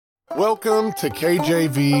Welcome to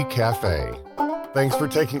KJV Cafe. Thanks for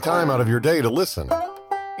taking time out of your day to listen.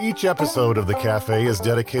 Each episode of the Cafe is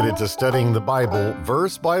dedicated to studying the Bible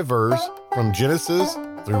verse by verse from Genesis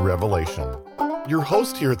through Revelation. Your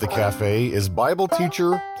host here at the Cafe is Bible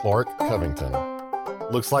teacher Clark Covington.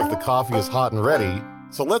 Looks like the coffee is hot and ready,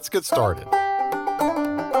 so let's get started.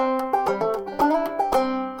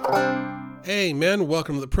 Hey men,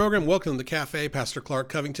 welcome to the program. Welcome to the Cafe. Pastor Clark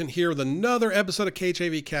Covington here with another episode of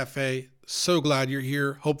KJV Cafe. So glad you're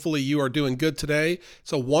here. Hopefully you are doing good today.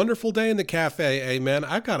 It's a wonderful day in the cafe. Amen.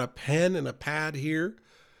 I've got a pen and a pad here.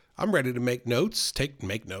 I'm ready to make notes, take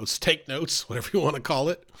notes, whatever you want to call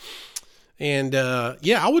it. And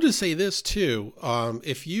I would just say this too.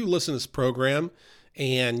 If you listen to this program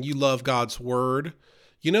and you love God's word,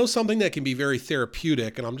 you know, something that can be very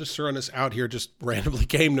therapeutic, and I'm just throwing this out here, just randomly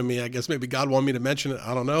came to me. I guess maybe God wanted me to mention it.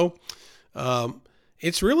 I don't know.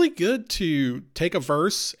 It's really good to take a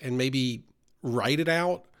verse and maybe write it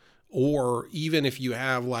out, or even if you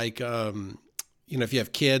have if you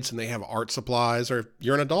have kids and they have art supplies, or if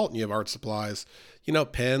you're an adult and you have art supplies,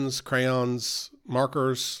 pens, crayons,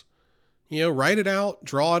 markers, write it out,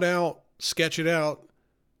 draw it out, sketch it out,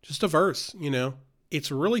 just a verse, It's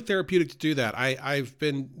really therapeutic to do that. I've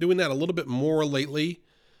been doing that a little bit more lately.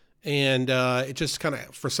 And it just kind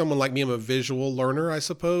of, for someone like me, I'm a visual learner, I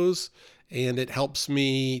suppose. And it helps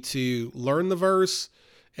me to learn the verse.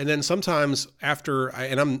 And then sometimes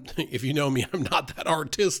if you know me, I'm not that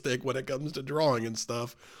artistic when it comes to drawing and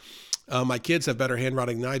stuff. My kids have better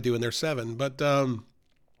handwriting than I do, and they're 7. But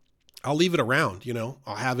I'll leave it around,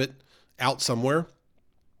 I'll have it out somewhere.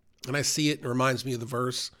 And I see it and it reminds me of the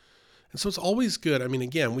verse. And so it's always good. I mean,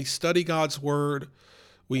 again, we study God's word.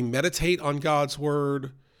 We meditate on God's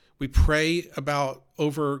word. We pray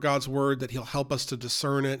over God's word that he'll help us to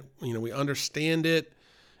discern it. We understand it.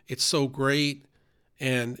 It's so great.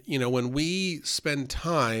 And, when we spend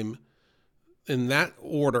time in that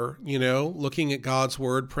order, looking at God's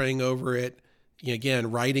word, praying over it,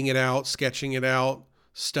 again, writing it out, sketching it out,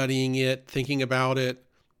 studying it, thinking about it,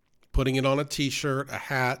 putting it on a t-shirt, a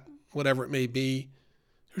hat, whatever it may be.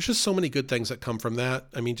 There's just so many good things that come from that.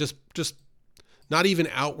 I mean, just not even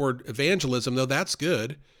outward evangelism, though that's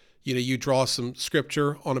good. You draw some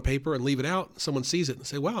scripture on a paper and leave it out. Someone sees it and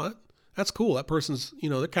say, wow, that's cool. That person's,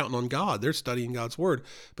 they're counting on God. They're studying God's word.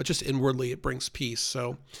 But just inwardly, it brings peace.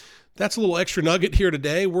 So that's a little extra nugget here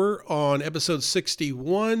today. We're on episode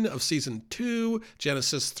 61 of season 2,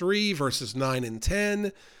 Genesis 3, verses 9 and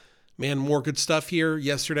 10. Man, more good stuff here.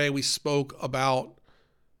 Yesterday, we spoke about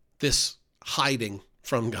this hiding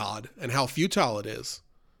from God and how futile it is,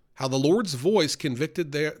 how the Lord's voice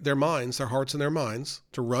convicted their minds, their hearts and their minds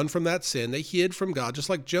to run from that sin. They hid from God, just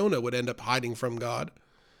like Jonah would end up hiding from God.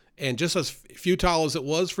 And just as futile as it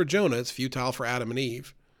was for Jonah, it's futile for Adam and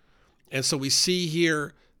Eve. And so we see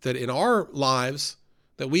here that in our lives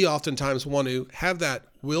that we oftentimes want to have that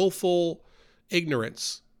willful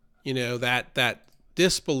ignorance, that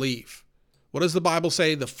disbelief. What does the Bible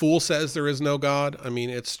say? The fool says there is no God. I mean,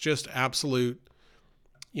 it's just absolute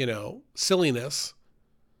silliness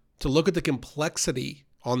to look at the complexity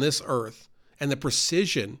on this earth and the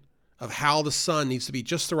precision of how the sun needs to be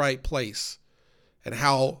just the right place, and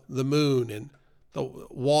how the moon and the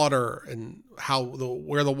water and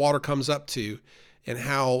where the water comes up to, and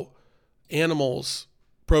how animals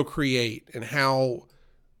procreate, and how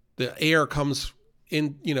the air comes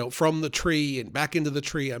in, from the tree and back into the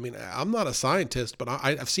tree. I mean, I'm not a scientist, but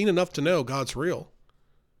I've seen enough to know God's real.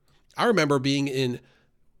 I remember being in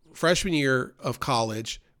freshman year of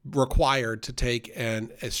college, required to take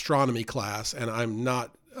an astronomy class, and I'm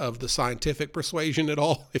not of the scientific persuasion at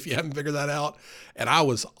all, if you haven't figured that out. And I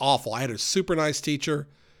was awful. I had a super nice teacher.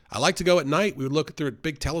 I liked to go at night. We would look through a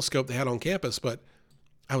big telescope they had on campus, but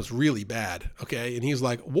I was really bad. Okay. And he's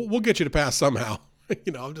like, we'll get you to pass somehow. But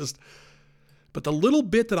the little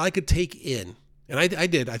bit that I could take in, and I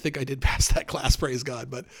think I did pass that class, praise God,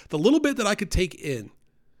 but the little bit that I could take in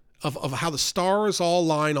of how the stars all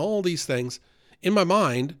line, all these things in my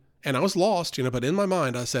mind, and I was lost, but in my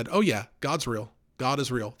mind I said, oh yeah, God's real. God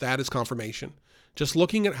is real. That is confirmation. Just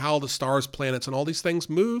looking at how the stars, planets, and all these things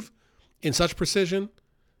move in such precision,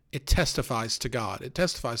 it testifies to God. It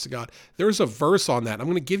testifies to God. There's a verse on that. I'm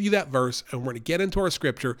going to give you that verse, and we're going to get into our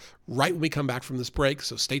scripture right when we come back from this break,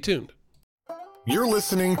 so stay tuned. You're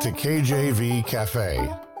listening to KJV Cafe.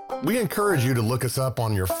 We encourage you to look us up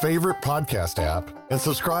on your favorite podcast app and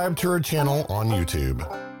subscribe to our channel on YouTube.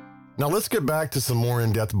 Now let's get back to some more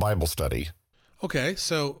in-depth Bible study. Okay,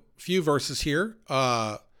 so a few verses here.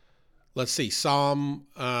 Let's see, Psalm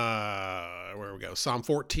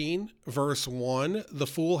 14, verse 1. The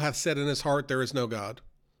fool hath said in his heart, there is no God.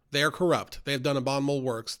 They are corrupt. They have done abominable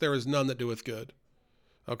works. There is none that doeth good.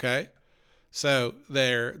 Okay? So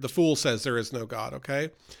the fool says there is no God. Okay?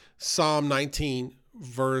 Psalm 19,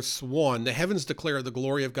 verse 1. The heavens declare the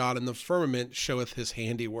glory of God, and the firmament showeth his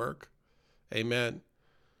handiwork. Amen.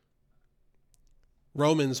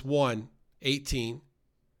 Romans 1, 18.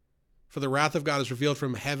 For the wrath of God is revealed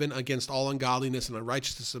from heaven against all ungodliness and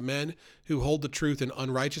unrighteousness of men who hold the truth in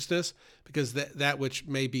unrighteousness, because that which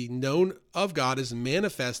may be known of God is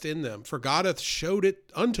manifest in them. For God hath showed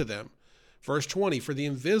it unto them. Verse 20, for the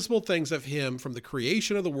invisible things of him from the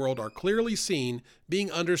creation of the world are clearly seen,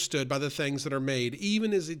 being understood by the things that are made,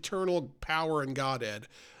 even his eternal power and Godhead,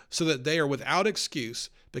 so that they are without excuse,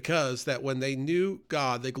 because that when they knew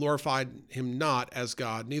God, they glorified him not as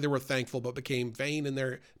God, neither were thankful, but became vain in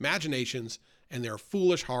their imaginations, and their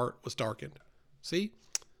foolish heart was darkened. See?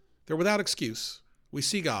 They're without excuse. We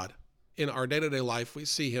see God in our day-to-day life. We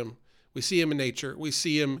see him. We see him in nature. We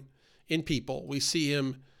see him in people. We see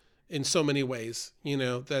him in so many ways,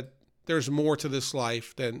 that there's more to this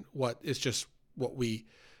life than what is just what we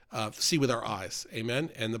see with our eyes. Amen.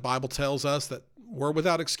 And the Bible tells us that we're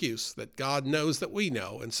without excuse, that God knows that we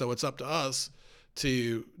know. And so it's up to us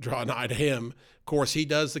to draw nigh to him. Of course, he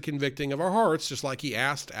does the convicting of our hearts, just like he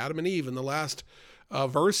asked Adam and Eve in the last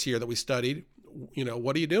verse here that we studied.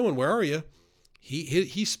 What are you doing? Where are you?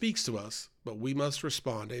 He speaks to us, but we must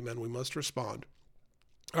respond. Amen. We must respond.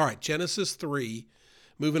 All right. Genesis 3,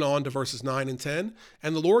 moving on to verses 9 and 10.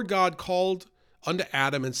 And the Lord God called unto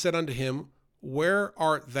Adam and said unto him, where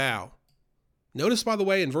art thou? Notice, by the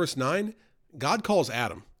way, in verse 9, God calls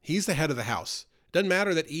Adam. He's the head of the house. Doesn't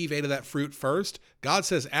matter that Eve ate of that fruit first. God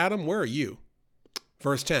says, Adam, where are you?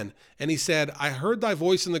 Verse 10, and he said, I heard thy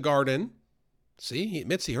voice in the garden. See, he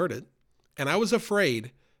admits he heard it. And I was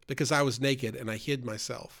afraid because I was naked and I hid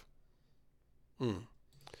myself.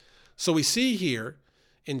 So we see here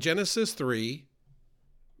in Genesis 3,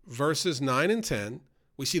 verses 9 and 10,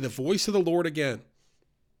 we see the voice of the Lord again.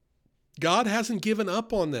 God hasn't given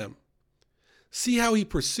up on them. See how he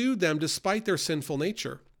pursued them despite their sinful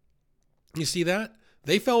nature. You see that?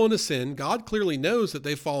 They fell into sin. God clearly knows that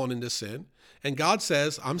they've fallen into sin. And God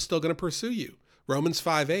says, I'm still going to pursue you. Romans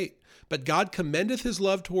 5:8. But God commendeth his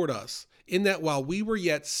love toward us, in that while we were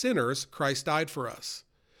yet sinners, Christ died for us.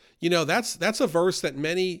 That's a verse that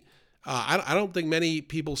I don't think many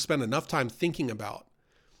people spend enough time thinking about.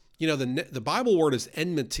 The Bible word is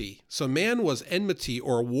enmity. So man was enmity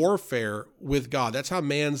or warfare with God. That's how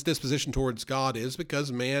man's disposition towards God is,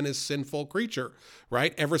 because man is a sinful creature,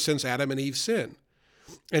 right? Ever since Adam and Eve sinned.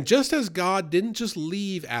 And just as God didn't just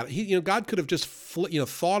leave Adam, God could have just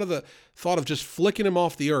thought of just flicking him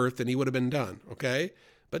off the earth and he would have been done, okay?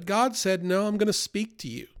 But God said, no, I'm going to speak to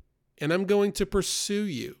you and I'm going to pursue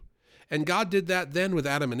you. And God did that then with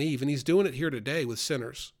Adam and Eve, and he's doing it here today with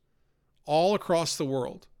sinners all across the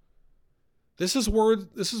world. This is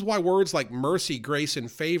why words like mercy, grace,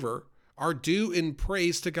 and favor are due in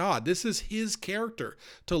praise to God. This is his character,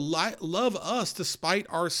 to love us despite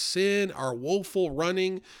our sin, our woeful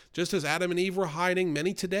running, just as Adam and Eve were hiding.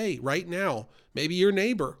 Many today, right now, maybe your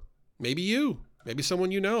neighbor, maybe you, maybe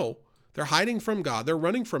someone you know, they're hiding from God. They're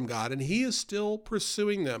running from God, and he is still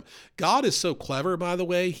pursuing them. God is so clever, by the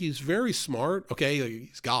way. He's very smart. Okay,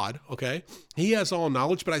 he's God. Okay, he has all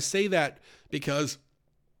knowledge, but I say that because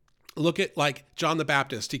look at like John the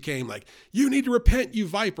Baptist. He came like, you need to repent, you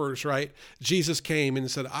vipers, right? Jesus came and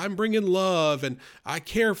said, I'm bringing love and I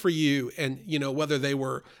care for you. And, whether they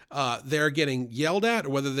were there getting yelled at or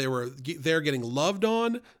whether they were there getting loved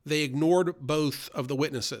on, they ignored both of the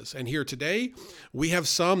witnesses. And here today, we have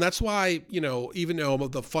some. That's why, even though I'm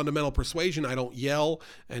of the fundamental persuasion, I don't yell.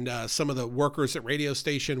 And some of the workers at radio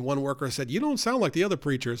station, one worker said, you don't sound like the other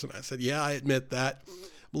preachers. And I said, yeah, I admit that. I'm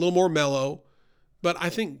a little more mellow. But I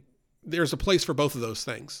think there's a place for both of those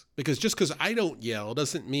things, because just because I don't yell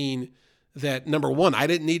doesn't mean that, number one, I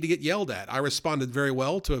didn't need to get yelled at. I responded very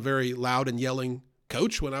well to a very loud and yelling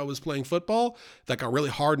coach when I was playing football, like a really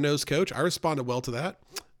hard-nosed coach. I responded well to that.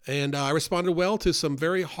 And I responded well to some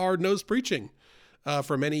very hard-nosed preaching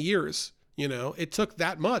for many years. It took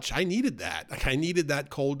that much. I needed that. Like I needed that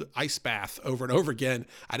cold ice bath over and over again.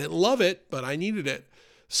 I didn't love it, but I needed it.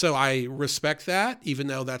 So I respect that, even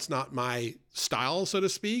though that's not my style, so to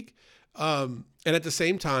speak. And at the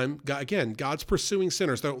same time, God's pursuing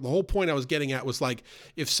sinners. The whole point I was getting at was like,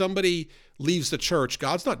 if somebody leaves the church,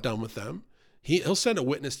 God's not done with them. He'll send a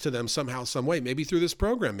witness to them somehow, some way, maybe through this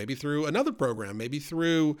program, maybe through another program, maybe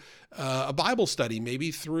through a Bible study,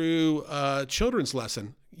 maybe through a children's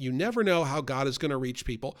lesson. You never know how God is going to reach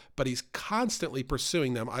people, but he's constantly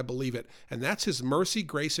pursuing them. I believe it. And that's his mercy,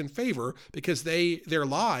 grace, and favor, because their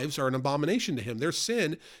lives are an abomination to him. Their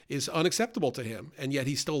sin is unacceptable to him, and yet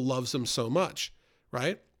he still loves them so much,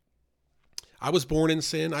 right? I was born in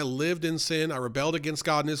sin. I lived in sin. I rebelled against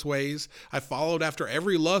God and his ways. I followed after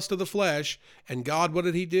every lust of the flesh. And God, what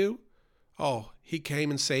did he do? Oh, he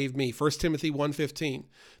came and saved me. 1 Timothy 1:15.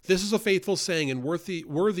 This is a faithful saying and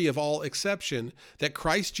worthy of all exception, that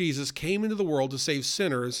Christ Jesus came into the world to save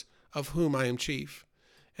sinners, of whom I am chief.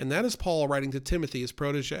 And that is Paul writing to Timothy, his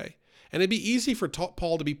protege. And it'd be easy for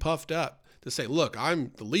Paul to be puffed up, to say, look,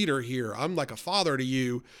 I'm the leader here. I'm like a father to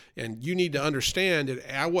you, and you need to understand it.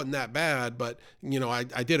 I wasn't that bad, but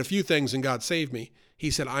I did a few things and God saved me. He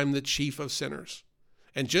said, I'm the chief of sinners.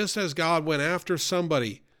 And just as God went after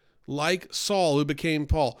somebody like Saul, who became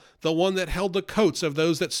Paul, the one that held the coats of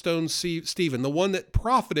those that stoned Stephen, the one that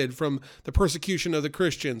profited from the persecution of the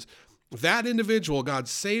Christians, that individual, God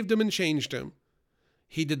saved him and changed him.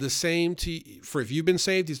 He did the same if you've been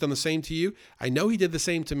saved, he's done the same to you. I know he did the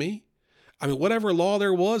same to me. I mean, whatever law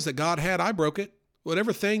there was that God had, I broke it.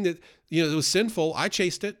 Whatever thing that, that was sinful, I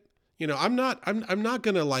chased it. I'm not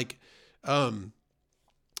going to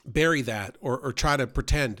bury that or try to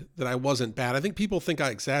pretend that I wasn't bad. I think people think I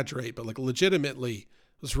exaggerate, but legitimately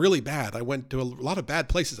it was really bad. I went to a lot of bad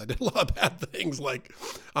places. I did a lot of bad things.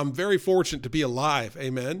 I'm very fortunate to be alive.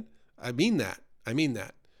 Amen. I mean that. I'm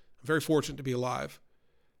very fortunate to be alive.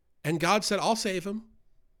 And God said, I'll save him.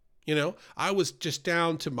 I was just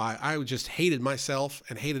I just hated myself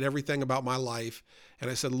and hated everything about my life. And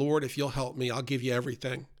I said, Lord, if you'll help me, I'll give you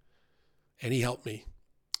everything. And he helped me.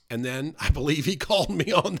 And then I believe he called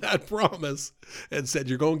me on that promise and said,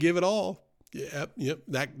 you're going to give it all. Yep.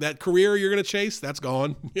 That career you're going to chase, that's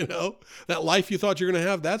gone. That life you thought you're going to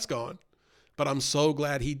have, that's gone. But I'm so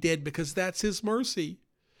glad he did, because that's his mercy.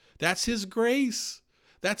 That's his grace.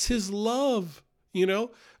 That's his love.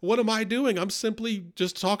 What am I doing? I'm simply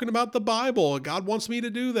just talking about the Bible. God wants me to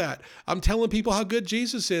do that. I'm telling people how good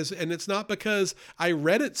Jesus is. And it's not because I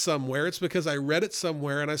read it somewhere. It's because I read it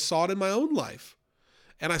somewhere and I saw it in my own life.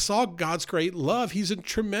 And I saw God's great love. He's a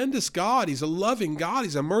tremendous God. He's a loving God.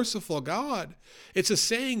 He's a merciful God. It's a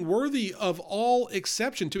saying worthy of all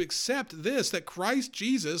exception to accept this, that Christ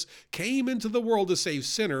Jesus came into the world to save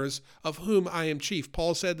sinners, of whom I am chief.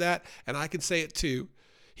 Paul said that, and I can say it too.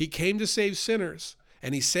 He came to save sinners,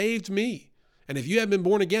 and he saved me. And if you haven't been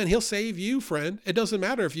born again, he'll save you, friend. It doesn't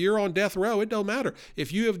matter if you're on death row. It don't matter.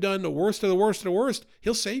 If you have done the worst of the worst of the worst,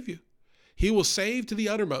 he'll save you. He will save to the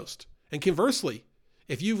uttermost. And conversely,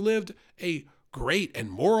 if you've lived a great and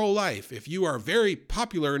moral life, if you are very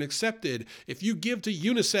popular and accepted, if you give to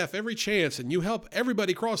UNICEF every chance and you help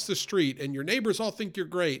everybody cross the street and your neighbors all think you're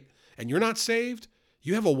great and you're not saved,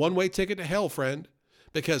 you have a one-way ticket to hell, friend.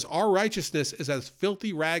 Because our righteousness is as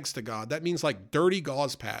filthy rags to God. That means like dirty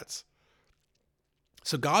gauze pads.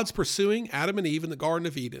 So God's pursuing Adam and Eve in the Garden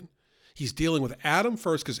of Eden. He's dealing with Adam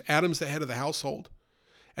first, because Adam's the head of the household.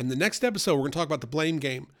 And the next episode, we're going to talk about the blame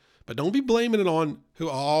game. But don't be blaming it on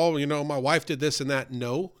my wife did this and that.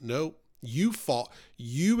 No, you fought.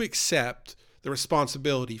 You accept the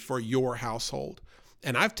responsibility for your household.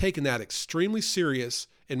 And I've taken that extremely serious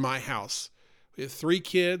in my house. We have 3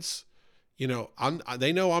 kids.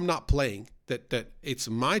 They know I'm not playing, that it's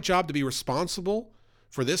my job to be responsible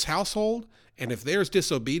for this household. And if there's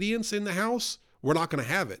disobedience in the house, we're not going to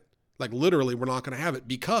have it. Literally, we're not going to have it,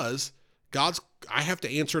 because I have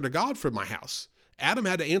to answer to God for my house. Adam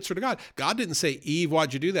had to answer to God. God didn't say, Eve,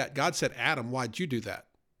 why'd you do that? God said, Adam, why'd you do that?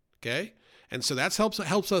 Okay. And so that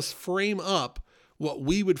helps us frame up what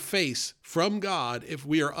we would face from God if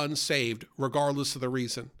we are unsaved, regardless of the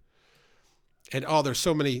reason. And there's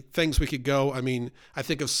so many things we could go. I mean, I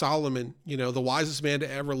think of Solomon, the wisest man to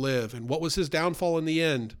ever live. And what was his downfall in the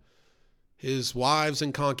end? His wives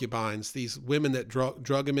and concubines, these women that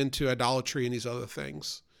drug him into idolatry and these other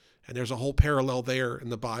things. And there's a whole parallel there in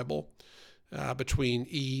the Bible between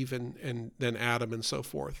Eve and then Adam and so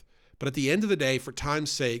forth. But at the end of the day, for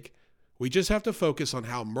time's sake, we just have to focus on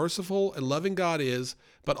how merciful and loving God is,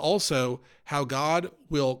 but also how God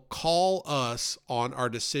will call us on our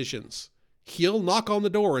decisions. He'll knock on the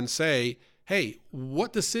door and say, hey,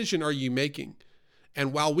 what decision are you making?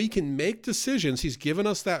 And while we can make decisions, he's given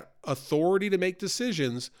us that authority to make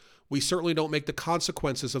decisions, we certainly don't make the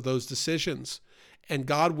consequences of those decisions. And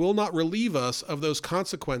God will not relieve us of those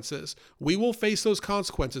consequences. We will face those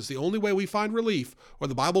consequences. The only way we find relief, or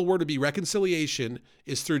the Bible word to be reconciliation,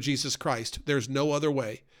 is through Jesus Christ. There's no other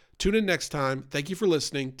way. Tune in next time. Thank you for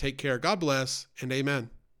listening. Take care. God bless, and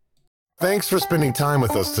amen. Thanks for spending time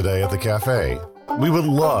with us today at the cafe. We would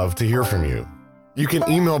love to hear from you. You can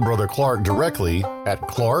email Brother Clark directly at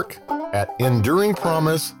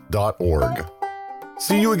clark@enduringpromise.org.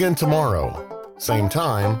 See you again tomorrow. Same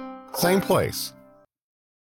time, same place.